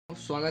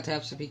स्वागत है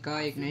आप सभी का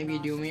एक नए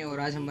वीडियो में। और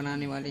आज हम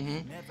बनाने वाले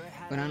हैं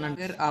बनाना।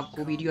 अगर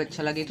आपको वीडियो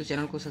अच्छा लगे तो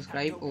चैनल को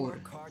सब्सक्राइब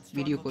और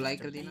वीडियो को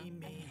लाइक कर देना।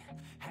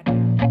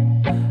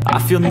 I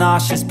feel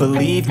nauseous,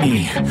 believe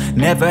me.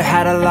 Never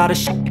had a lot of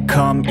shit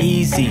come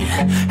easy.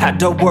 Had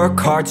to work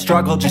hard,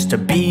 struggle just to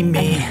be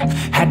me.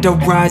 Had to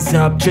rise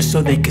up just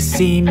so they could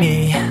see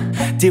me.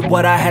 Did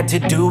what I had to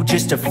do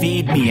just to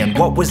feed me. And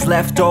what was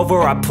left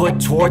over I put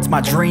towards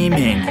my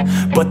dreaming.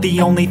 But the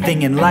only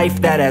thing in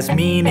life that has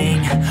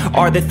meaning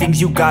are the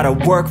things you gotta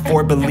work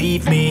for,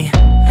 believe me.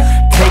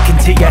 Take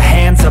into your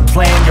hands a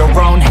plan. Your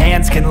own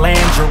hands can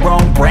land your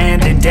own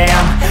brand. And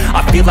damn,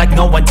 I feel like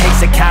no one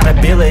takes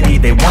accountability.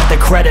 They want the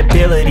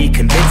credibility,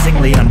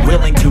 convincingly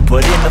unwilling to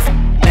put in the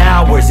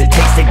hours it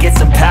takes to get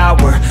some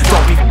power.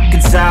 Don't be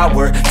f***ing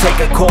sour.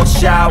 Take a cold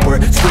shower.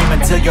 Scream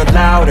until you're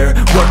louder.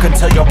 Work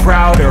until you're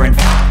prouder. And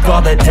f***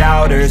 all the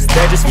doubters,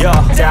 they're just your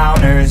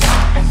downers.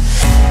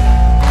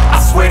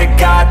 I swear to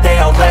God they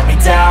all let me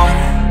down.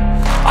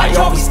 I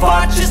always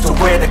fought just to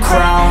wear the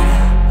crown.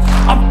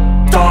 I'm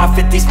off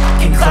at these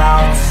fucking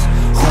clowns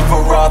who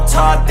were all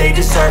taught they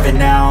deserve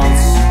an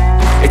ounce.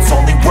 It's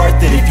only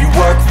worth it if you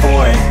work for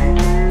it.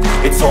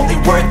 It's only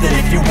worth it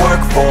if you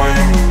work for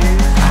it.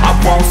 I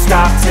won't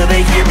stop till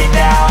they hear me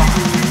now.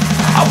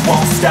 I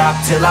won't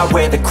stop till I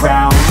wear the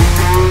crown.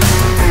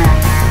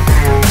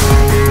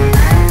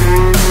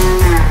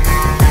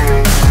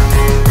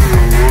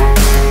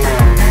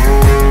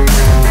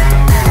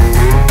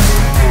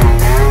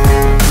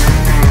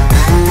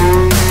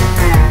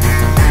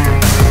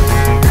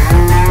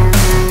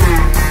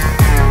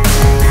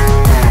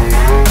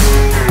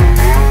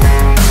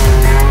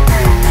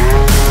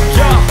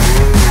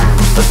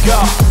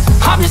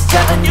 I'm just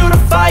telling you to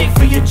fight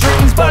for your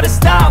dreams, but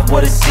it's not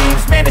what it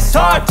seems. Man, it's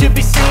hard to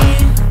be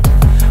seen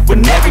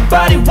when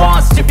everybody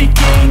wants to be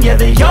king. Yeah,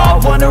 they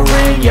all wanna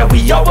ring, yeah, we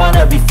all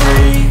wanna be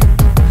free.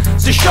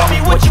 So show me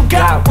what you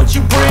got, what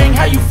you bring.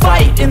 How you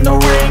fight in the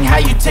ring, how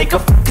you take a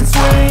fucking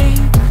swing.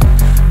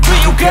 Do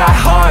you got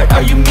heart,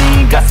 are you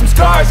mean? Got some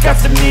scars, got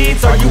some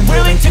needs, are you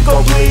willing to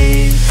go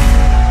bleed?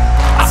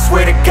 I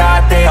swear to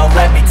God they all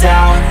let me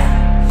down.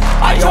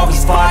 I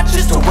always fought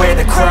just to wear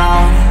the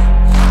crown.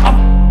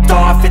 I'm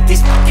off at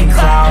these fucking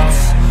clowns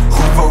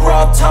who were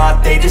all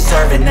taught they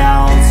deserve an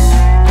ounce.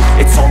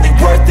 It's only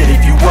worth it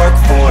if you work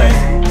for it.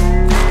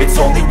 It's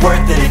only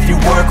worth it if you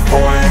work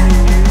for it.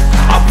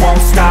 I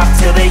won't stop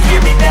till they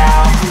hear me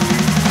now.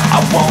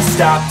 I won't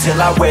stop till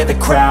I wear the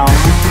crown.